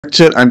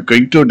Lecture I'm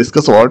going to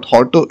discuss about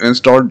how to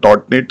install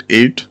 .NET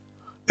 8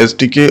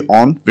 SDK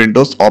on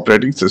Windows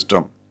operating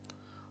system.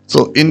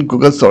 So in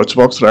Google search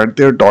box write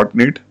there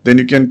 .NET, then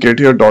you can get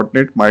your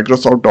 .NET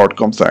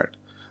Microsoft.com site.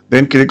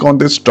 Then click on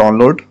this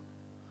download.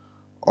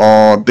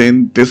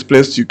 Then this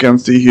place you can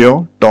see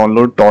here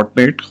download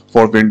 .NET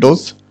for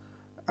Windows,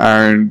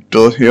 and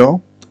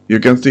here you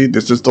can see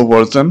this is the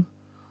version.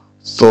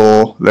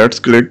 So let's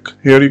click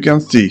here. You can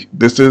see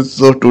this is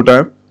two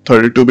type,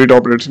 32-bit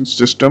operating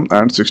system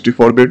and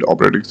 64-bit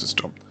operating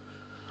system.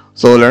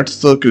 So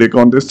let's click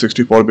on this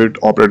 64-bit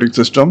operating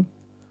system,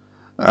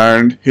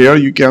 and here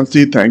you can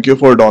see thank you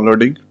for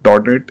downloading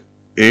 .NET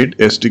 8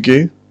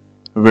 SDK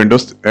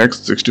Windows X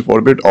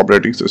 64-bit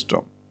operating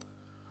system.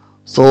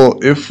 So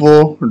if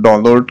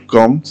download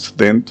comes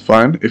then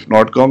fine, if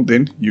not come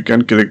then you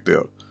can click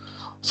there.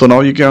 So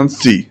now you can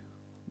see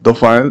the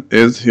file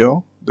is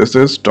here. This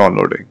is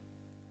downloading.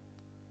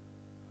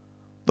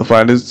 The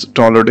file is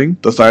downloading.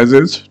 The size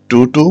is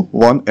 2 to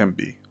 1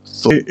 MB.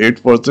 So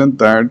 8%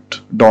 that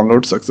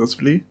download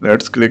successfully.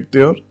 Let's click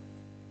there.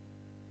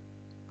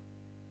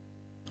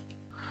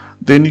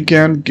 Then you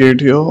can get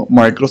here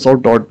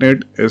Microsoft.NET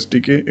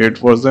SDK 8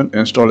 version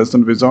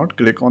installation wizard.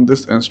 Click on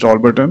this install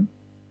button.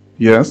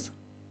 Yes.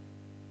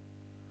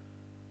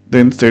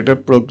 Then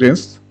setup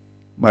progress.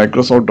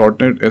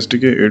 Microsoft.NET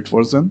SDK 8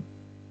 version.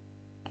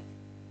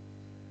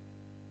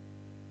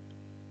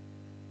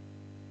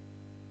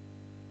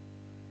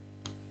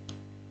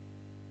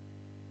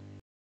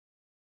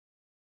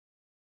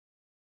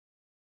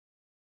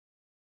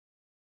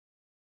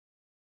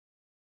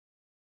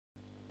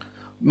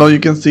 Now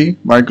you can see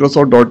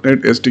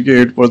Microsoft.NET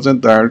SDK 8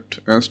 version that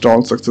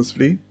installed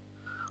successfully.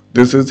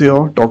 This is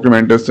your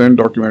documentation,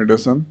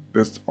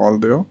 this all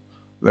there.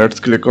 Let's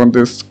click on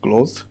this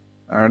close,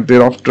 and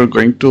thereafter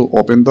going to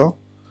open the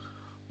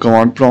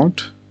command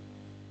prompt.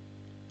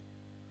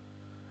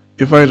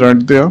 If I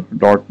write there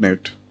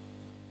 .NET,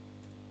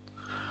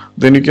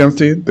 then you can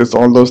see this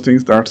all those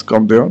things that's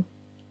come there.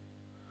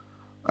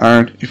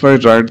 And if I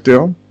write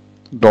there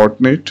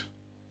 .NET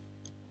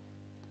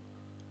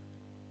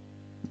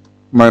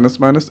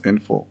 --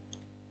 info,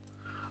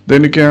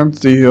 then you can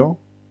see here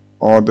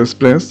or this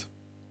place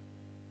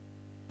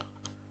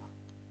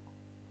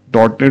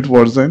 .NET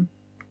version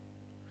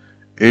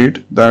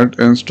 8 that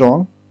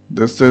install.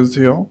 This is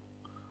here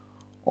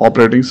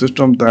operating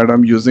system that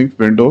I'm using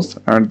Windows,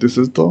 and this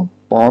is the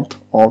path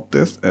of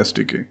this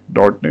SDK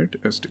 .NET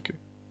SDK.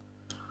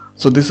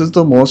 So this is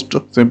the most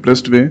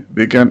simplest way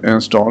we can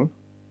install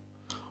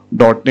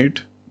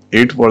 .NET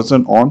 8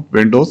 version on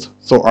Windows.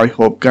 So I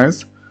hope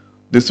guys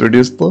this video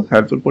is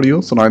helpful for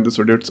you. So now this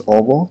video is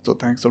over. So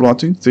thanks for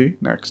watching. See you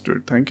next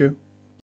video. Thank you.